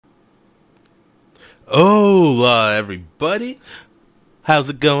Hola, everybody. How's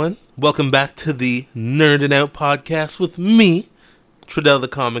it going? Welcome back to the Nerdin' Out podcast with me, Trudell the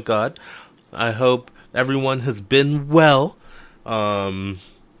Comic God. I hope everyone has been well. I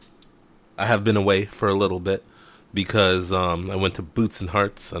have been away for a little bit because I went to Boots and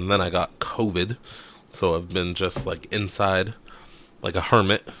Hearts and then I got COVID. So I've been just like inside like a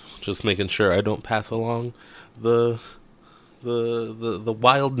hermit, just making sure I don't pass along the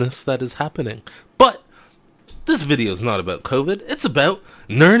wildness that is happening. But this video is not about COVID. It's about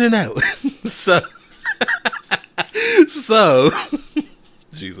nerding out. so,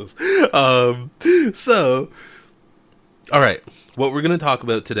 Jesus. All right. What we're going to talk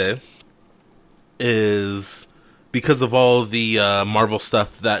about today is, because of all the Marvel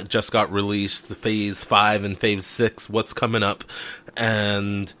stuff that just got released, the Phase 5 and Phase 6, what's coming up.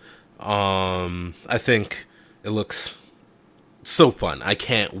 And I think it looks so fun. I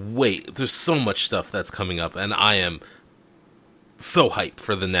can't wait. There's so much stuff that's coming up, and I am so hyped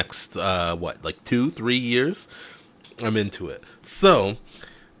for the next, 2-3 years? I'm into it. So,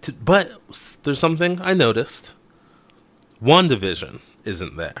 but there's something I noticed. Wanda Vision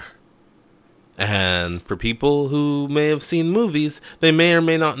isn't there. And for people who may have seen movies, they may or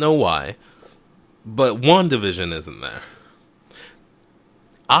may not know why. But Wanda Vision isn't there.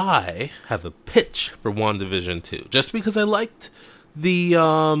 I have a pitch for WandaVision 2, just because I liked the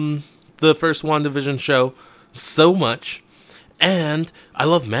first WandaVision show so much, and I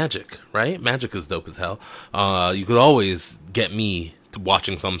love magic, right? Magic is dope as hell. You could always get me to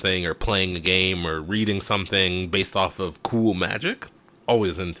watching something or playing a game or reading something based off of cool magic.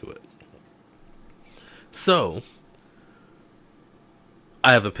 Always into it. So,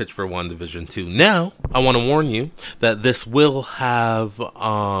 I have a pitch for WandaVision 2. Now, I want to warn you that this will have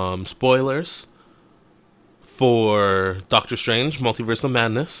spoilers for Doctor Strange, Multiverse of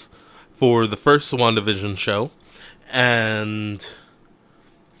Madness, for the first WandaVision show, and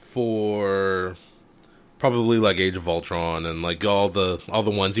for probably like Age of Ultron and like all the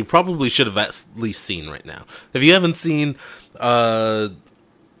ones you probably should have at least seen right now. If you haven't seen Multiverse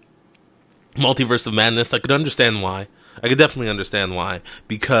of Madness, I could understand why. I could definitely understand why,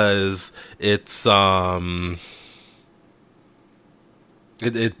 because it's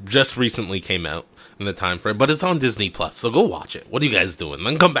it just recently came out in the time frame, but it's on Disney Plus, so go watch it. What are you guys doing?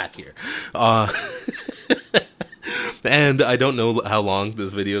 Then come back here. And I don't know how long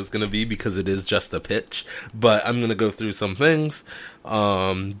this video is going to be because it is just a pitch, but I'm going to go through some things.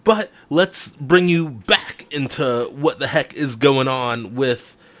 But let's bring you back into what the heck is going on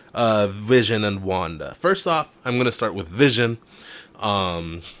with Vision and Wanda. First off, I'm going to start with Vision.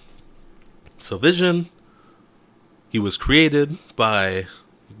 So Vision, he was created by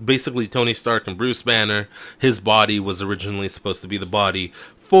basically Tony Stark and Bruce Banner. His body was originally supposed to be the body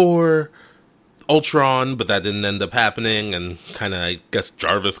for Ultron, but that didn't end up happening, and kind of, I guess,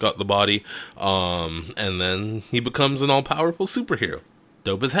 Jarvis got the body. And then he becomes an all-powerful superhero.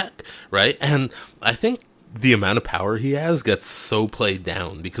 Dope as heck, right? And I think the amount of power he has gets so played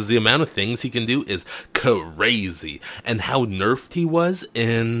down because the amount of things he can do is crazy. And how nerfed he was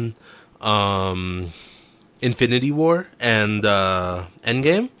in Infinity War and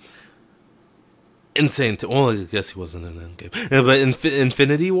Endgame. Insane. Well, I guess he wasn't in Endgame. Yeah, but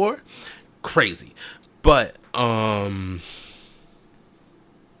Infinity War, crazy. But,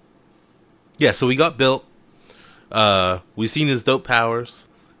 yeah, so he got built. We've seen his dope powers.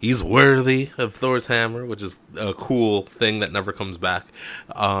 He's worthy of Thor's hammer, which is a cool thing that never comes back.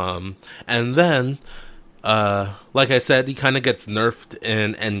 And then, like I said, he kind of gets nerfed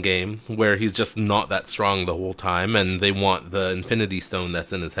in Endgame, where he's just not that strong the whole time, and they want the Infinity Stone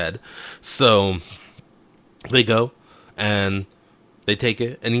that's in his head. So, they go, and they take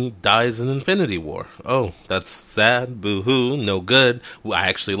it, and he dies in Infinity War. Oh, that's sad. Boo-hoo. No good. Well, I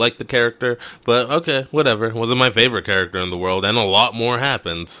actually like the character, but okay, whatever. Wasn't my favorite character in the world, and a lot more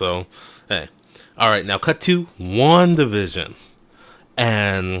happened, so, hey. Alright, now cut to WandaVision.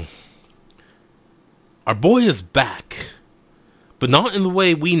 And our boy is back, but not in the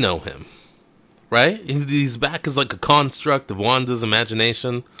way we know him, right? He's back as like a construct of Wanda's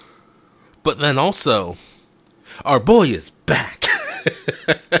imagination, but then also, our boy is back.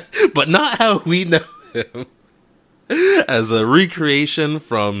 But not how we know him. As a recreation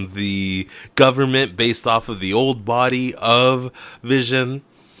from the government based off of the old body of Vision.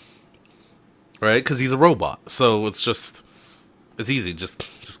 Right? Because he's a robot. So it's easy. Just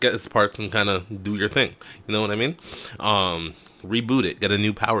get his parts and kind of do your thing. You know what I mean? Reboot it. Get a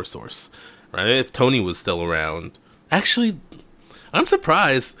new power source. Right? If Tony was still around. Actually, I'm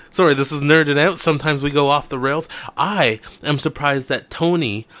surprised. Sorry, this is nerding out. Sometimes we go off the rails. I am surprised that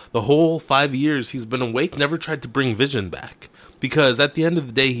Tony, the whole 5 years he's been awake, never tried to bring Vision back. Because at the end of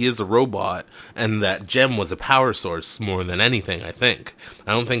the day, he is a robot, and that gem was a power source more than anything, I think.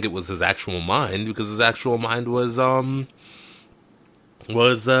 I don't think it was his actual mind, because his actual mind was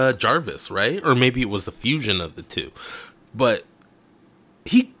Jarvis, right? Or maybe it was the fusion of the two. But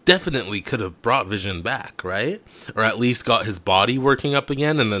he definitely could have brought Vision back, right? Or at least got his body working up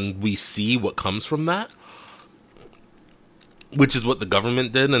again, and then we see what comes from that. Which is what the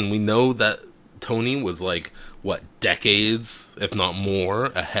government did, and we know that Tony was like, what, decades, if not more,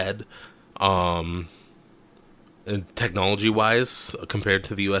 ahead, technology-wise, compared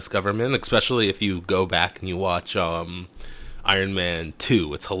to the U.S. government, especially if you go back and you watch Iron Man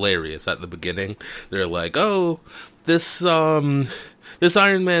 2. It's hilarious at the beginning. They're like, oh, this Iron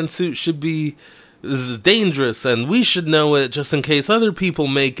Man suit this is dangerous, and we should know it just in case other people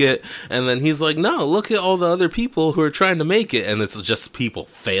make it. And then he's like, no, look at all the other people who are trying to make it. And it's just people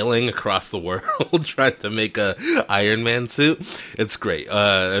failing across the world trying to make a Iron Man suit. It's great.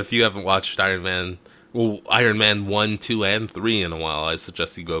 If you haven't watched Iron Man 1, 2, and 3 in a while, I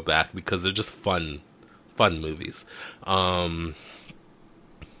suggest you go back because they're just fun movies. Alright,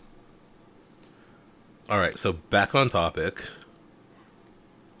 so back on topic.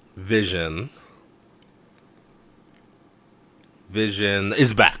 Vision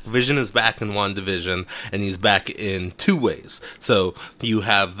is back. Vision is back in Wanda Vision, and he's back in two ways. So you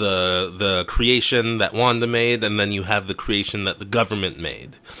have the creation that Wanda made, and then you have the creation that the government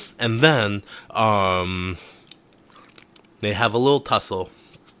made. And then they have a little tussle.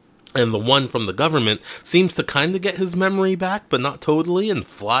 And the one from the government seems to kind of get his memory back, but not totally, and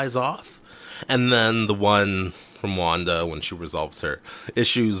flies off. And then the one from Wanda, when she resolves her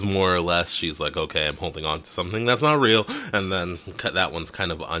issues, more or less, she's like, okay, I'm holding on to something that's not real, and then that one's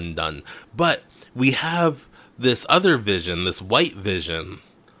kind of undone. But we have this other Vision, this white Vision,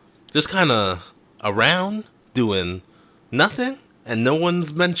 just kind of around, doing nothing, and no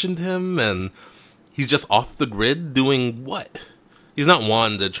one's mentioned him, and he's just off the grid, doing what? He's not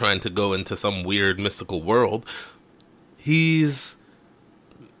Wanda trying to go into some weird mystical world. He's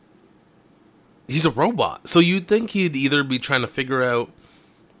a robot. So you'd think he'd either be trying to figure out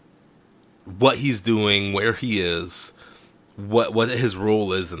what he's doing, where he is, what his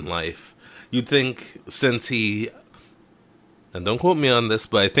role is in life. You'd think since he, and don't quote me on this,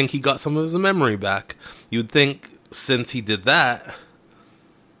 but I think he got some of his memory back. You'd think since he did that,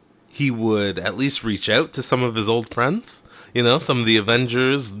 he would at least reach out to some of his old friends. You know, some of the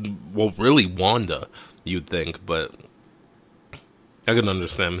Avengers. Well, really Wanda, you'd think, but I can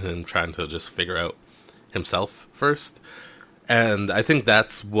understand him trying to just figure out himself first. And I think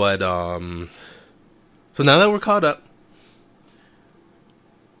that's what, so now that we're caught up,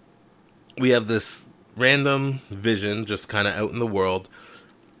 we have this random Vision just kind of out in the world.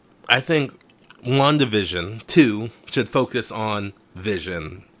 I think Wanda Vision 2 should focus on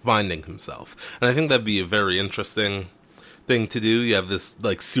Vision finding himself. And I think that'd be a very interesting thing to do. You have this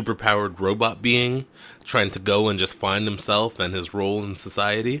like super powered robot being trying to go and just find himself and his role in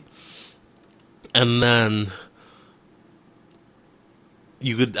society. And then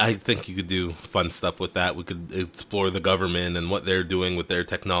I think you could do fun stuff with that. We could explore the government and what they're doing with their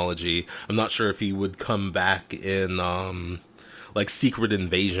technology. I'm not sure if he would come back in like Secret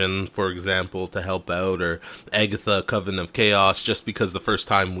Invasion, for example, to help out, or Agatha, Coven of Chaos, just because the first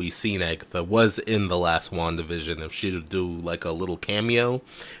time we seen Agatha was in the last WandaVision. If she'd do like a little cameo,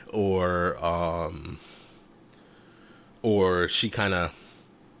 or she kind of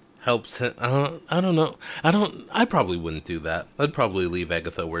helps him. I don't know. I probably wouldn't do that. I'd probably leave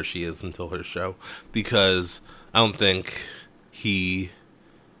Agatha where she is until her show, because I don't think he's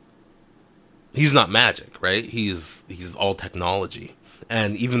not magic, right? He's all technology.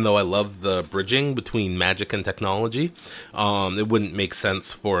 And even though I love the bridging between magic and technology, it wouldn't make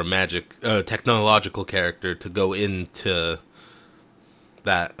sense for a technological character to go into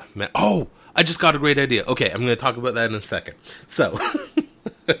that. Oh, I just got a great idea. Okay, I'm going to talk about that in a second. So,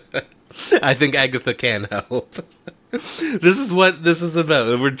 I think Agatha can help. This is what this is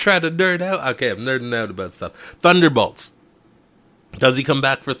about. We're trying to nerd out. Okay, I'm nerding out about stuff. Thunderbolts. Does he come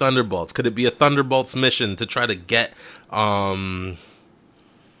back for Thunderbolts? Could it be a Thunderbolts mission to try to get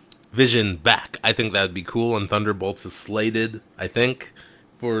Vision back? I think that would be cool, and Thunderbolts is slated, I think,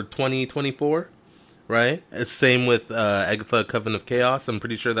 for 2024, right? It's same with Agatha, Coven of Chaos. I'm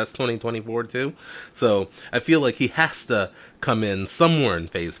pretty sure that's 2024 too. So I feel like he has to come in somewhere in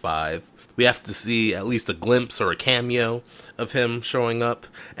Phase 5. We have to see at least a glimpse or a cameo of him showing up,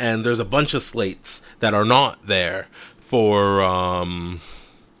 and there's a bunch of slates that are not there for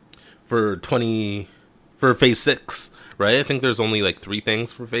 20 for Phase 6, right? I think there's only like 3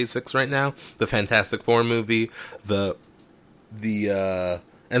 things for Phase 6 right now: the Fantastic Four movie, the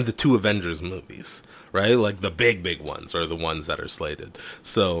and the 2 Avengers movies, right? Like the big ones are the ones that are slated.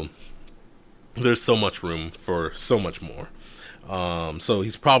 So there's so much room for so much more. So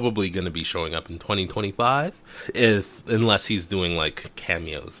he's probably going to be showing up in 2025, unless he's doing like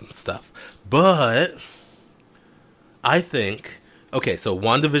cameos and stuff. But I think, okay, so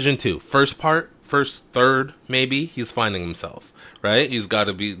Wanda Vision 2, first third, maybe he's finding himself, right? He's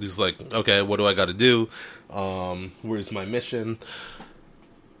like, okay, what do I got to do? Where's my mission?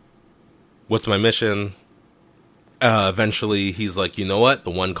 What's my mission? Eventually he's like, you know what?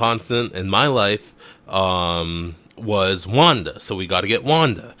 The one constant in my life, was Wanda. So we got to get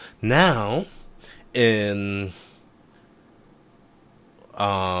Wanda. Now, in,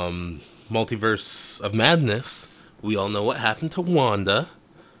 Multiverse of Madness, we all know what happened to Wanda.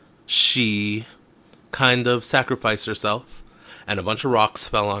 She kind of sacrificed herself, and a bunch of rocks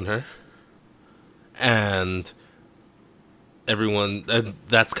fell on her. And everyone,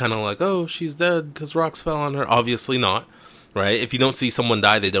 that's kind of like, oh, she's dead because rocks fell on her. Obviously not, right? If you don't see someone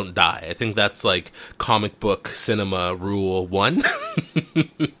die, they don't die. I think that's like comic book cinema rule 1.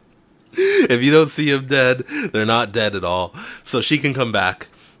 If you don't see them dead, they're not dead at all. So she can come back.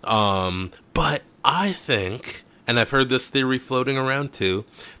 But I think, and I've heard this theory floating around too,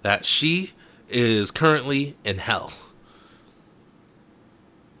 that she is currently in hell.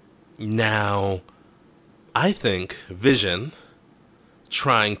 Now, I think Vision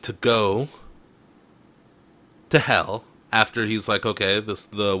trying to go to hell after he's like, okay,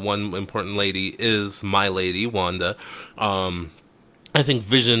 the one important lady is my lady, Wanda. I think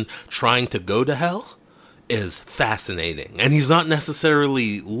Vision trying to go to hell is fascinating. And he's not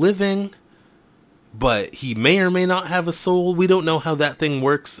necessarily living, but he may or may not have a soul. We don't know how that thing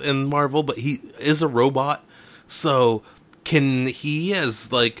works in Marvel, but he is a robot. So can he,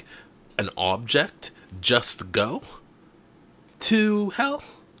 as like an object, just go to hell?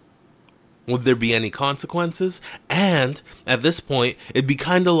 Would there be any consequences? And at this point, it'd be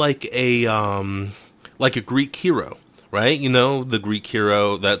kind of like a Greek hero, right? You know, the Greek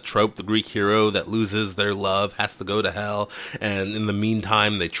hero, that trope, the Greek hero that loses their love has to go to hell, and in the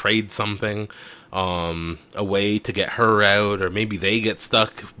meantime, they trade something away to get her out, or maybe they get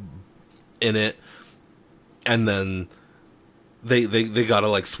stuck in it, and then they gotta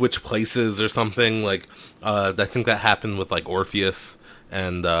like switch places or something. Like I think that happened with like Orpheus,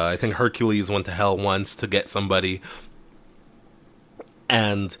 and I think Hercules went to hell once to get somebody.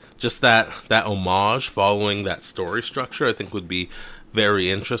 And just that homage following that story structure, I think would be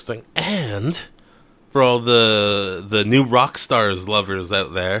very interesting. And for all the new rock stars lovers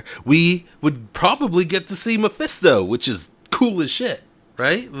out there, we would probably get to see Mephisto, which is cool as shit.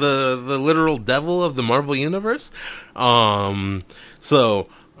 Right? The literal devil of the Marvel Universe. So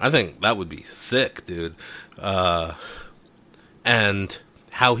I think that would be sick, dude. And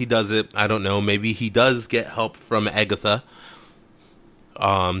how he does it, I don't know. Maybe he does get help from Agatha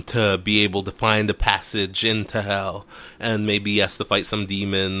to be able to find a passage into hell. And maybe he has to fight some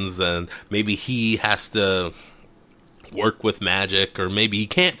demons, and maybe he has to work with magic, or maybe he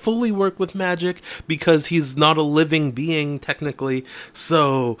can't fully work with magic because he's not a living being technically,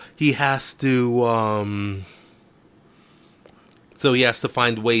 so he has to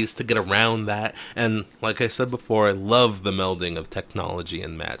find ways to get around that. And like I said before, I love the melding of technology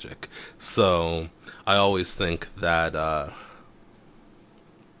and magic, so I always think that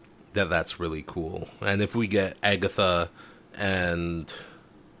that's really cool. And if we get Agatha and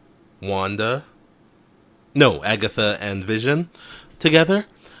Agatha and Vision together,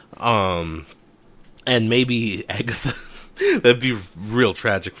 and maybe Agatha, that'd be real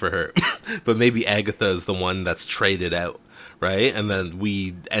tragic for her, but maybe Agatha is the one that's traded out, right? And then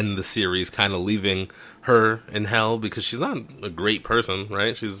we end the series kind of leaving her in hell, because she's not a great person,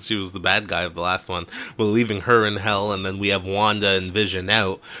 right? She was the bad guy of the last one. We're leaving her in hell, and then we have Wanda and Vision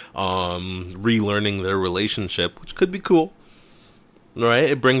out, relearning their relationship, which could be cool, right?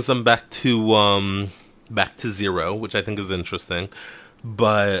 It brings them back to zero, which I think is interesting.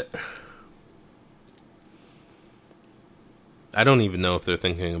 But I don't even know if they're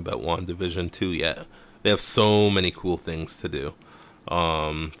thinking about Wanda Vision 2 yet. They have so many cool things to do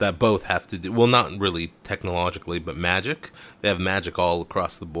that both have to do, well, not really technologically, but magic. They have magic all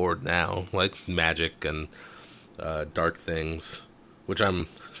across the board now, like magic and dark things, which I'm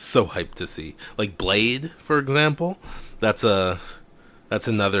so hyped to see. Like Blade, for example, that's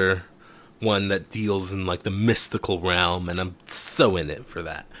another one that deals in like the mystical realm, and I'm so in it for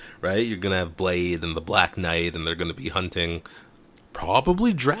that, right? You're gonna have Blade and the Black Knight, and they're gonna be hunting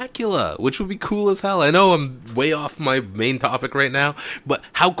probably Dracula, which would be cool as hell. I know I'm way off my main topic right now, but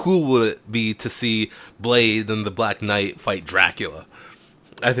how cool would it be to see Blade and the Black Knight fight Dracula?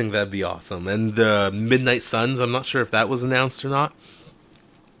 I think that'd be awesome. And the Midnight Suns, I'm not sure if that was announced or not,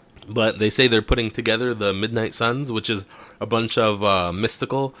 but they say they're putting together the Midnight Suns, which is a bunch of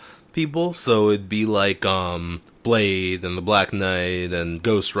mystical people. So it'd be like Blade and the Black Knight and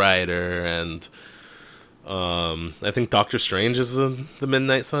Ghost Rider and I think Doctor Strange is the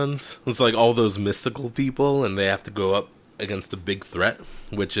Midnight Suns. It's like all those mystical people, and they have to go up against a big threat,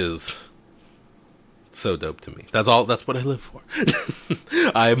 which is so dope to me. That's what I live for.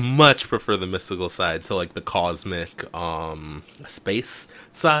 I much prefer the mystical side to like the cosmic space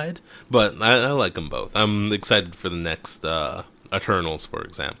side, but I like them both. I'm excited for the next Eternals, for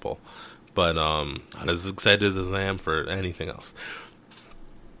example, but not as excited as I am for anything else.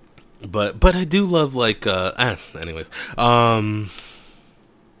 But I do love like anyways.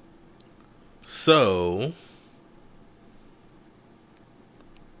 So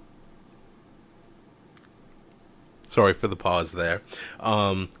sorry for the pause there.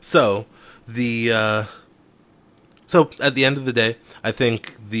 So at the end of the day, I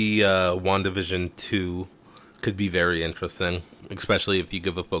think the Wanda Vision 2 could be very interesting, especially if you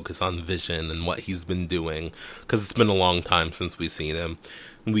give a focus on Vision and what he's been doing, because it's been a long time since we've seen him.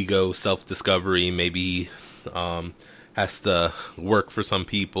 We go self-discovery, maybe has to work for some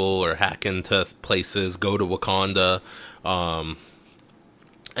people or hack into places, go to Wakanda,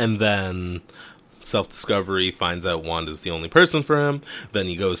 and then self-discovery finds out Wanda's the only person for him. Then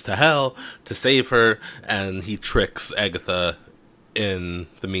he goes to hell to save her, and he tricks Agatha in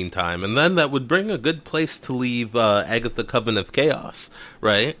the meantime. And then that would bring a good place to leave Agatha Coven of Chaos,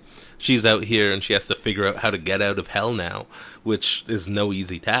 right? She's out here and she has to figure out how to get out of hell now, which is no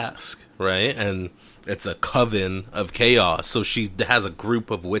easy task, right? And it's a coven of chaos, so she has a group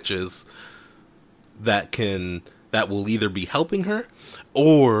of witches that will either be helping her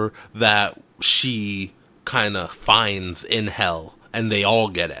or that she kind of finds in hell, and they all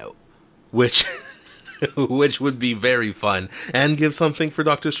get out, which which would be very fun and give something for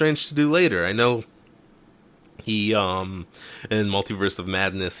Doctor Strange to do later. I know he in Multiverse of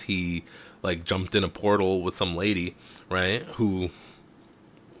Madness, he like jumped in a portal with some lady, right, who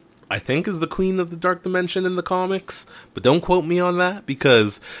I think is the Queen of the Dark Dimension in the comics, but don't quote me on that,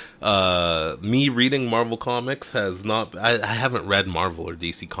 because me reading Marvel comics has not... I haven't read Marvel or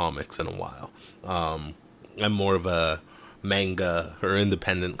DC comics in a while. I'm more of a manga or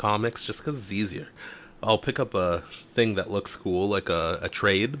independent comics just because it's easier. I'll pick up a thing that looks cool, like a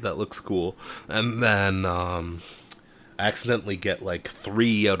trade that looks cool, and then I accidentally get like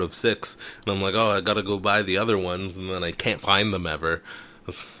 3 out of 6, and I'm like, oh, I gotta go buy the other ones, and then I can't find them ever.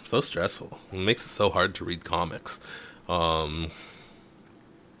 It's so stressful. It makes it so hard to read comics. They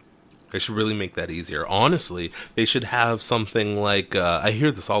should really make that easier. Honestly, they should have something like... I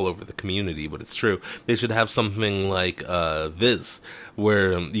hear this all over the community, but it's true. They should have something like Viz,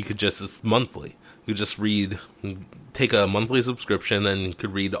 where you could just... It's monthly. You just read... Take a monthly subscription, and you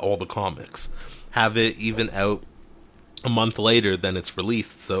could read all the comics. Have it even out a month later than it's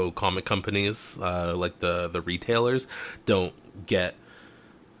released, so comic companies, like the retailers, don't get...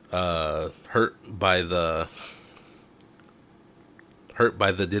 hurt by the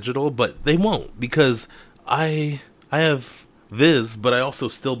digital, but they won't, because I have Viz, but I also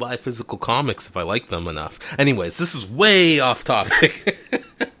still buy physical comics if I like them enough. Anyways, this is way off topic.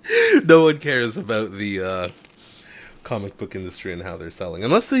 No one cares about the comic book industry and how they're selling,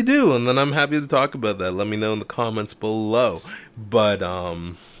 unless they do, and then I'm happy to talk about that. Let me know in the comments below. But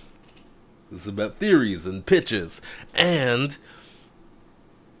this is about theories and pitches and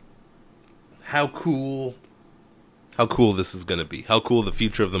how cool this is going to be. How cool the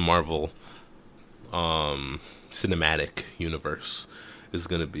future of the Marvel cinematic universe is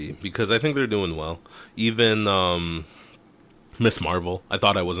going to be. Because I think they're doing well. Even Miss Marvel, I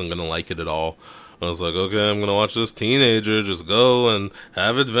thought I wasn't going to like it at all. I was like, okay, I'm going to watch this teenager just go and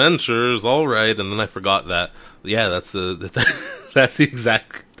have adventures, all right. And then I forgot that, yeah, that's the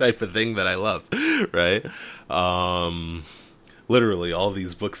exact type of thing that I love, right? Literally, all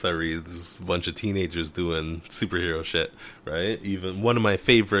these books I read, there's a bunch of teenagers doing superhero shit, right? Even one of my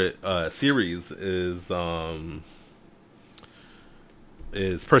favorite series is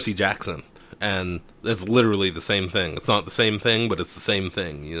Percy Jackson, and it's literally the same thing. It's not the same thing, but it's the same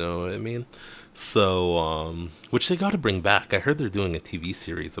thing. You know what I mean? So, which they got to bring back. I heard they're doing a TV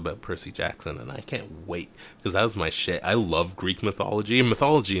series about Percy Jackson, and I can't wait, because that was my shit. I love Greek mythology and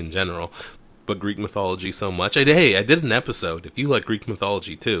mythology in general. but Greek mythology so much. I did an episode. If you like Greek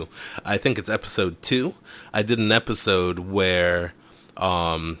mythology too, I think it's episode 2. I did an episode where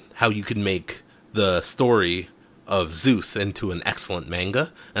how you could make the story of Zeus into an excellent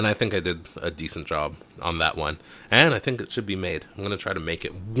manga, and I think I did a decent job on that one. And I think it should be made. I'm gonna try to make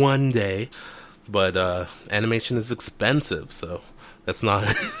it one day, but animation is expensive, so that's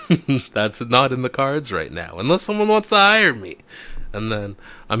not that's not in the cards right now. Unless someone wants to hire me, and then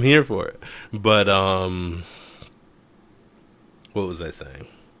I'm here for it. But what was I saying?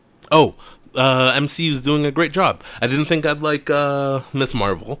 Oh, MCU's doing a great job. I didn't think I'd like Miss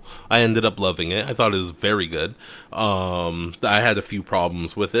Marvel. I ended up loving it. I thought it was very good. I had a few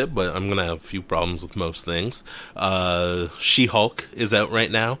problems with it, but I'm gonna have a few problems with most things. She-Hulk is out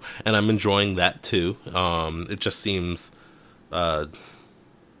right now, and I'm enjoying that too. It just seems it's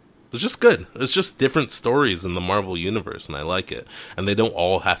just good. It's just different stories in the Marvel universe, and I like it. And they don't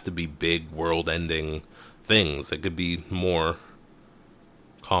all have to be big world-ending things. It could be more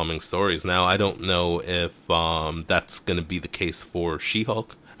calming stories. Now, I don't know if that's going to be the case for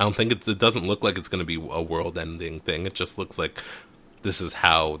She-Hulk. I don't think it doesn't look like it's going to be a world-ending thing. It just looks like this is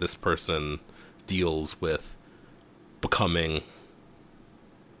how this person deals with becoming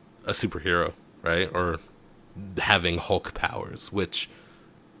a superhero, right? Or having Hulk powers, which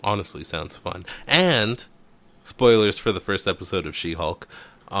honestly sounds fun. And spoilers for the first episode of She-Hulk.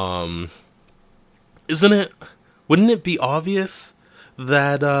 Wouldn't it be obvious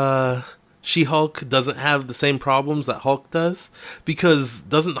that She-Hulk doesn't have the same problems that Hulk does? Because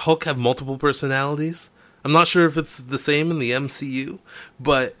doesn't Hulk have multiple personalities? I'm not sure if it's the same in the MCU,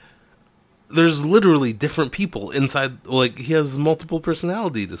 but there's literally different people inside. Like, he has multiple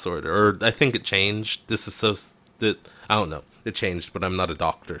personality disorder, or I think it changed. I don't know. It changed, but I'm not a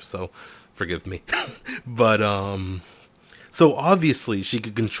doctor, so forgive me. But so obviously she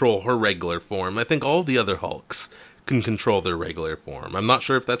could control her regular form. I think all the other Hulks can control their regular form. I'm not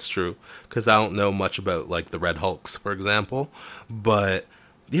sure if that's true, because I don't know much about, like, the Red Hulks, for example. But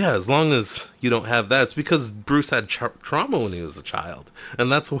yeah, as long as you don't have that, it's because Bruce had trauma when he was a child,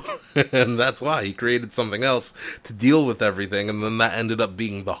 and that's why he created something else to deal with everything, and then that ended up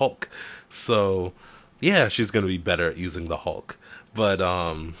being the Hulk. So yeah, she's going to be better at using the Hulk. But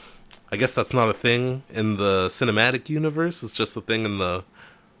I guess that's not a thing in the cinematic universe. It's just a thing in the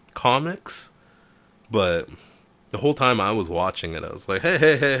comics. But the whole time I was watching it, I was like,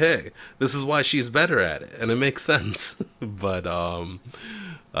 hey, this is why she's better at it. And it makes sense. But I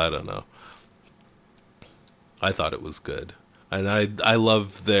don't know. I thought it was good. And I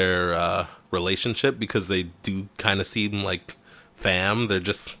love their relationship, because they do kind of seem like fam. They're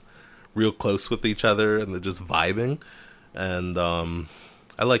just real close with each other, and they're just vibing, and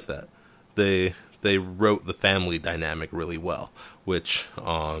I like that. They wrote the family dynamic really well, which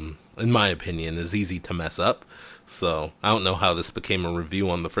in my opinion is easy to mess up. So I don't know how this became a review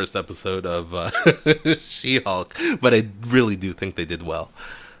on the first episode of She-Hulk, but I really do think they did well,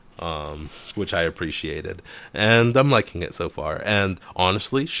 which I appreciated, and I'm liking it so far. And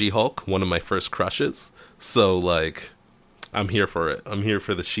honestly, She-Hulk, one of my first crushes, so like, I'm here for it. I'm here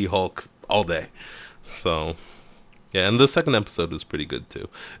for the She-Hulk all day. So, yeah, and the second episode is pretty good, too.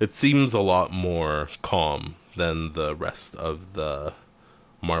 It seems a lot more calm than the rest of the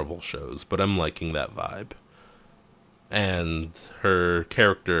Marvel shows, but I'm liking that vibe. And her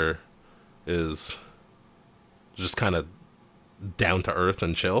character is just kind of down to earth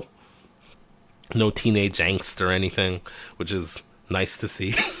and chill. No teenage angst or anything, which is nice to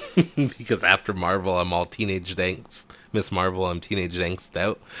see. Because after Marvel, I'm all teenage angst. Miss Marvel, I'm teenage angst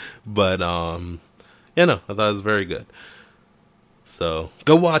out. But, I thought it was very good. So,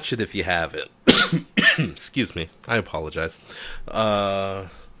 go watch it if you haven't. Excuse me. I apologize. I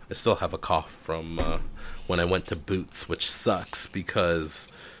still have a cough from when I went to Boots, which sucks, because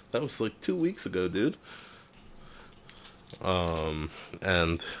that was like 2 weeks ago, dude.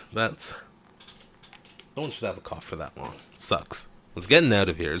 And that's... No one should have a cough for that long. It sucks. It's getting out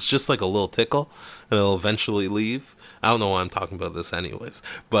of here. It's just like a little tickle, and it'll eventually leave. I don't know why I'm talking about this anyways,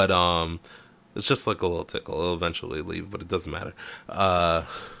 but it's just like a little tickle. It'll eventually leave, but it doesn't matter.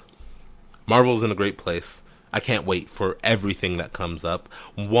 Marvel's in a great place. I can't wait for everything that comes up.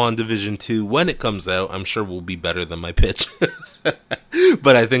 Wanda Vision 2, when it comes out, I'm sure will be better than my pitch.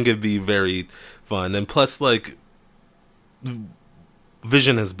 But I think it'd be very fun. And plus, like,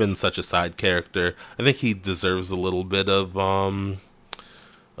 Vision has been such a side character. I think he deserves a little bit of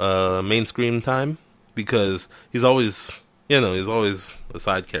main screen time, because he's always a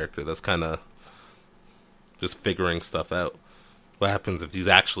side character that's kind of just figuring stuff out. What happens if he's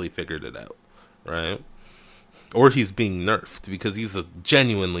actually figured it out, right? or he's being nerfed, because he's a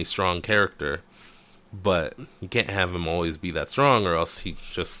genuinely strong character, but you can't have him always be that strong, or else he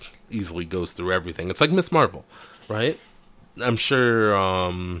just easily goes through everything. It's like Miss Marvel, right? I'm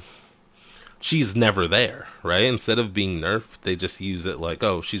sure she's never there, right? Instead of being nerfed, they just use it like,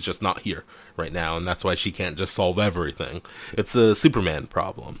 oh, she's just not here right now, and that's why she can't just solve everything. It's a Superman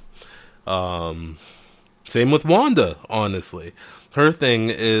problem. Same with Wanda, honestly. Her thing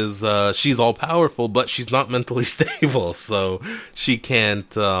is she's all powerful, but she's not mentally stable, so she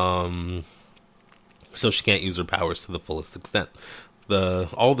can't use her powers to the fullest extent.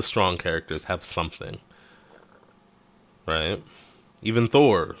 All the strong characters have something, right? Even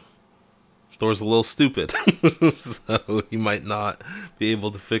Thor's a little stupid, so he might not be able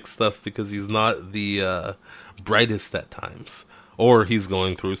to fix stuff because he's not the brightest at times, or he's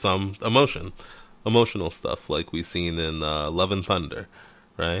going through some emotional stuff, like we've seen in Love and Thunder,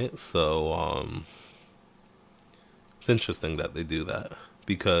 right? So it's interesting that they do that,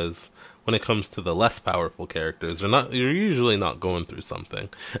 because when it comes to the less powerful characters, you're usually not going through something,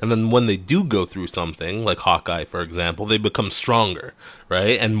 and then when they do go through something, like Hawkeye, for example, they become stronger,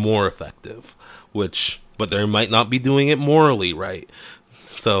 right, and more effective. But they might not be doing it morally right.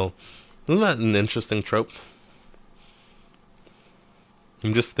 So, isn't that an interesting trope?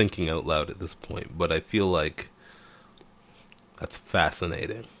 I'm just thinking out loud at this point, but I feel like that's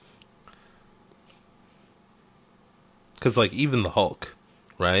fascinating. Because, like, even the Hulk,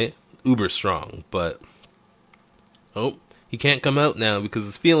 right? Uber strong, but he can't come out now because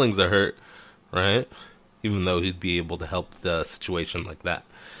his feelings are hurt, right? Even though he'd be able to help the situation like that.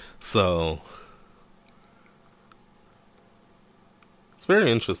 So it's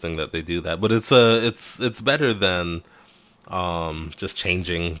very interesting that they do that, but it's better than just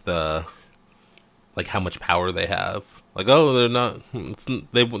changing the, like, how much power they have. Like, oh, they're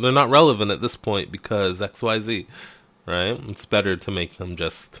not relevant at this point because XYZ, right? It's better to make them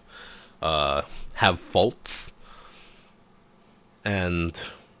just have faults. And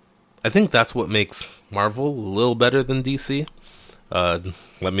I think that's what makes Marvel a little better than DC.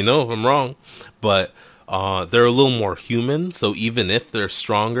 Let me know if I'm wrong, but they're a little more human. So even if they're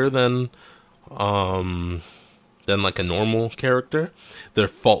stronger than like a normal character, their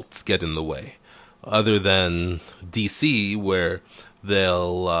faults get in the way. Other than DC, where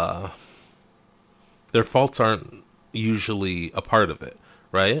their faults aren't usually a part of it,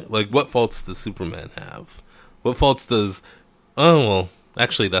 right? Like, what faults does Superman have? What faults does... Oh, well,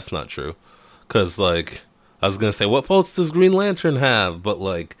 actually, that's not true. Because, like, I was going to say, what faults does Green Lantern have? But,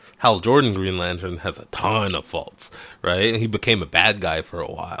 like, Hal Jordan Green Lantern has a ton of faults, right? He became a bad guy for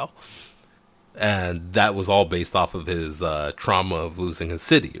a while. And that was all based off of his trauma of losing his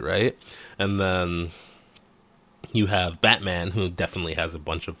city, right? And then you have Batman, who definitely has a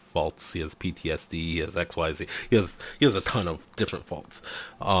bunch of faults. He has PTSD, he has XYZ. He has a ton of different faults.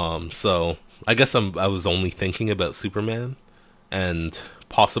 So I guess I was only thinking about Superman and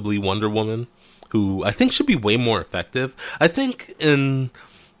possibly Wonder Woman, who I think should be way more effective. I think in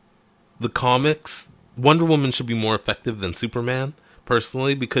the comics, Wonder Woman should be more effective than Superman,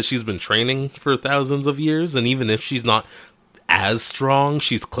 personally, because she's been training for thousands of years, and even if she's not as strong,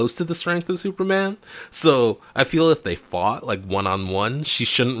 she's close to the strength of Superman. So I feel if they fought like one-on-one, she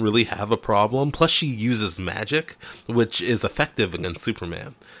shouldn't really have a problem. Plus she uses magic, which is effective against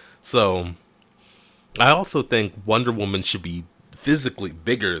Superman. So I also think Wonder Woman should be physically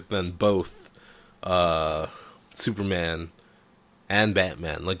bigger than both Superman and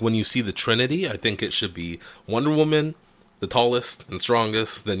Batman. Like, when you see the Trinity, I think it should be Wonder Woman, the tallest and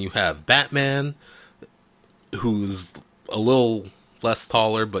strongest. Then you have Batman, who's a little less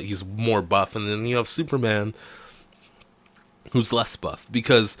taller, but he's more buff. And then you have Superman, who's less buff,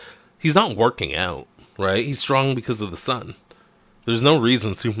 because he's not working out, right? He's strong because of the sun. There's no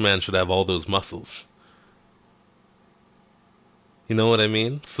reason Superman should have all those muscles. You know what I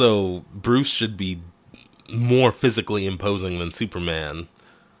mean? So Bruce should be more physically imposing than Superman.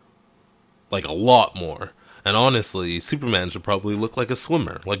 Like, a lot more. And honestly, Superman should probably look like a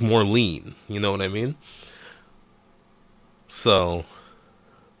swimmer, like more lean. You know what I mean? So,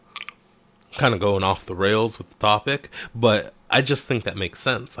 kind of going off the rails with the topic, but I just think that makes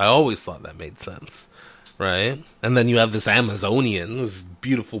sense. I always thought that made sense, right? And then you have this Amazonian, this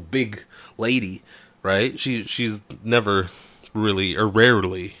beautiful big lady, right? She's never really, or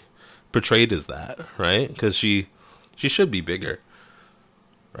rarely, portrayed as that, right? Because she should be bigger,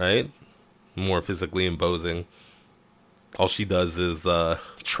 right? More physically imposing. All she does is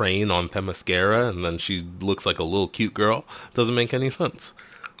train on Themyscira, and then she looks like a little cute girl. Doesn't make any sense.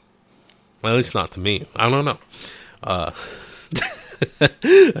 At least not to me. I don't know.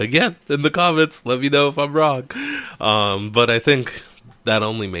 Again, in the comments, let me know if I'm wrong. But I think that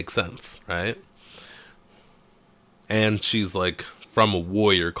only makes sense, right? And she's like from a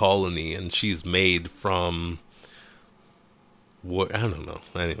warrior colony, and she's made from I don't know.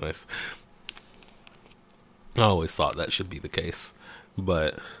 Anyways, I always thought that should be the case,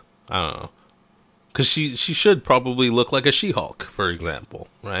 but I don't know. Because she should probably look like a She-Hulk, for example,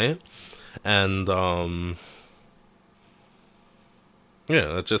 right? And, yeah,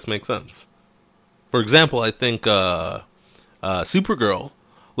 that just makes sense. For example, I think Supergirl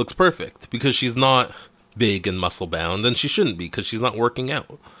looks perfect because she's not big and muscle-bound, and she shouldn't be because she's not working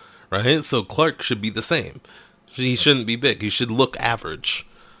out, right? So Clark should be the same. He shouldn't be big. He should look average.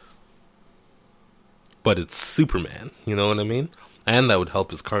 But it's Superman, you know what I mean? And that would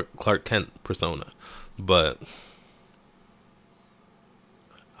help his Clark Kent persona. But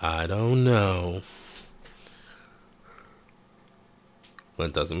I don't know. Well,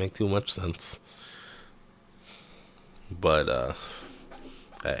 it doesn't make too much sense. But,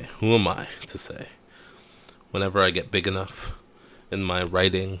 hey, who am I to say? Whenever I get big enough in my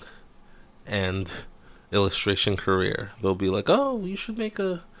writing and illustration career, they'll be like, oh, you should make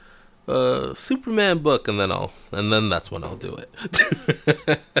a Superman book, and then that's when I'll do it.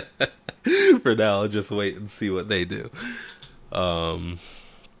 For now, I'll just wait and see what they do. I'm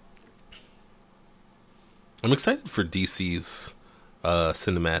excited for DC's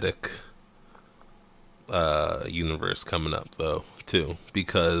cinematic universe coming up, though, too,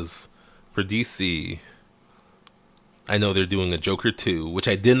 because for DC, I know they're doing a Joker 2, which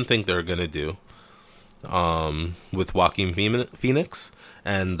I didn't think they were gonna do, with Joaquin Phoenix,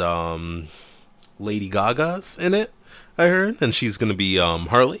 and Lady Gaga's in it, I heard, and she's gonna be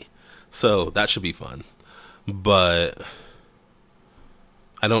Harley, so that should be fun. But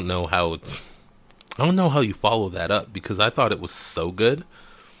I don't know how you follow that up, because I thought it was so good,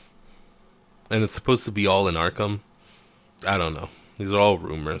 and it's supposed to be all in Arkham. I don't know. These are all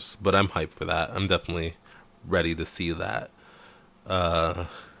rumors, but I'm hyped for that. I'm definitely ready to see that.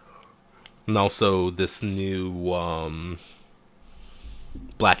 And also this new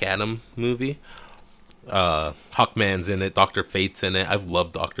Black Adam movie. Hawkman's in it. Dr. Fate's in it. I've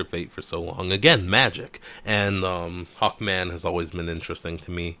loved Dr. Fate for so long. Again, magic. And Hawkman has always been interesting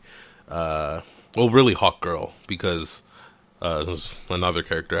to me. Well, really Hawkgirl, because it was another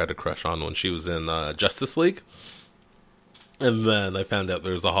character I had a crush on when she was in Justice League. And then I found out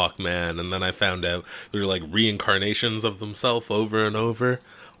there was a Hawkman, and then I found out there were like reincarnations of themselves over and over.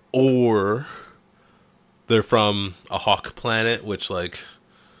 Or they're from a hawk planet, which, like,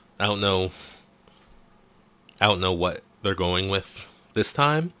 I don't know what they're going with this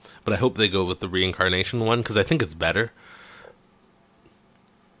time, but I hope they go with the reincarnation one, because I think it's better.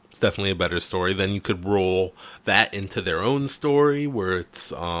 It's definitely a better story. Then you could roll that into their own story, where it's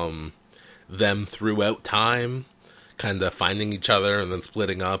them throughout time, kind of finding each other and then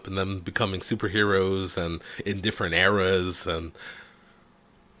splitting up and then becoming superheroes and in different eras, and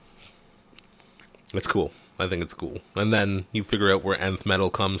it's cool. I think it's cool. And then you figure out where Nth Metal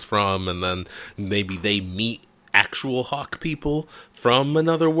comes from, and then maybe they meet actual Hawk people from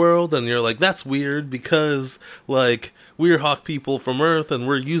another world, and you're like, that's weird, because, like, we're Hawk people from Earth, and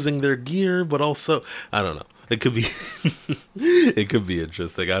we're using their gear, but also, I don't know. It could be, it could be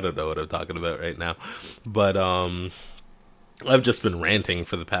interesting. I don't know what I'm talking about right now. But, I've just been ranting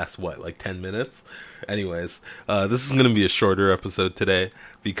for the past, 10 minutes? Anyways, this is going to be a shorter episode today,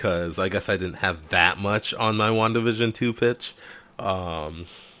 because I guess I didn't have that much on my Wanda Vision 2 pitch. But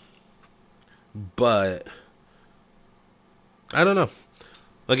I don't know.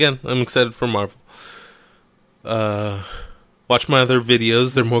 Again, I'm excited for Marvel. Watch my other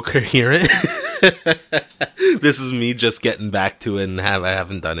videos. They're more coherent. This is me just getting back to it, and I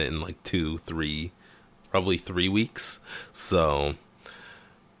haven't done it in like probably 3 weeks. So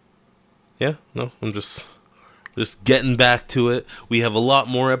yeah, no, I'm just getting back to it. We have a lot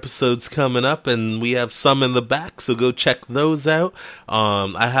more episodes coming up, and we have some in the back, so go check those out.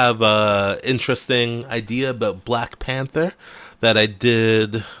 I have a interesting idea about Black Panther that I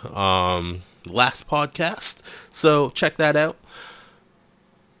did last podcast, so check that out.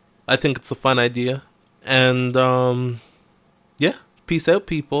 I think it's a fun idea. And yeah, peace out,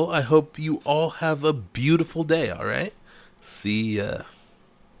 people. I hope you all have a beautiful day, all right? See ya.